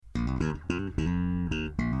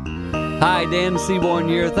Hi, Dan Seaborn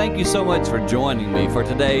here. Thank you so much for joining me for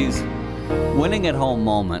today's Winning at Home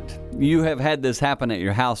moment. You have had this happen at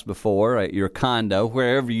your house before, at your condo,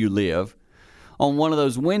 wherever you live. On one of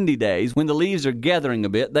those windy days, when the leaves are gathering a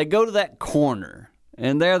bit, they go to that corner.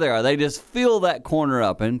 And there they are. They just fill that corner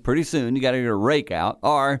up. And pretty soon, you got to get a rake out,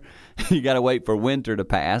 or you got to wait for winter to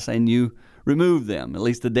pass, and you remove them. At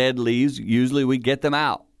least the dead leaves, usually we get them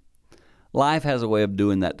out. Life has a way of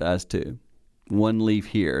doing that to us, too. One leaf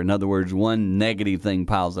here. In other words, one negative thing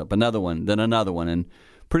piles up, another one, then another one, and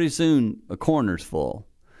pretty soon a corner's full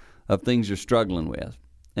of things you're struggling with.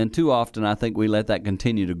 And too often, I think we let that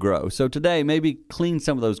continue to grow. So today, maybe clean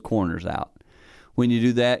some of those corners out. When you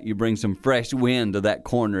do that, you bring some fresh wind to that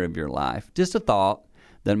corner of your life. Just a thought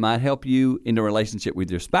that might help you in a relationship with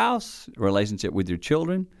your spouse, a relationship with your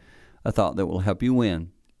children, a thought that will help you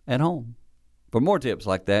win at home. For more tips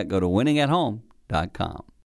like that, go to winningathome.com.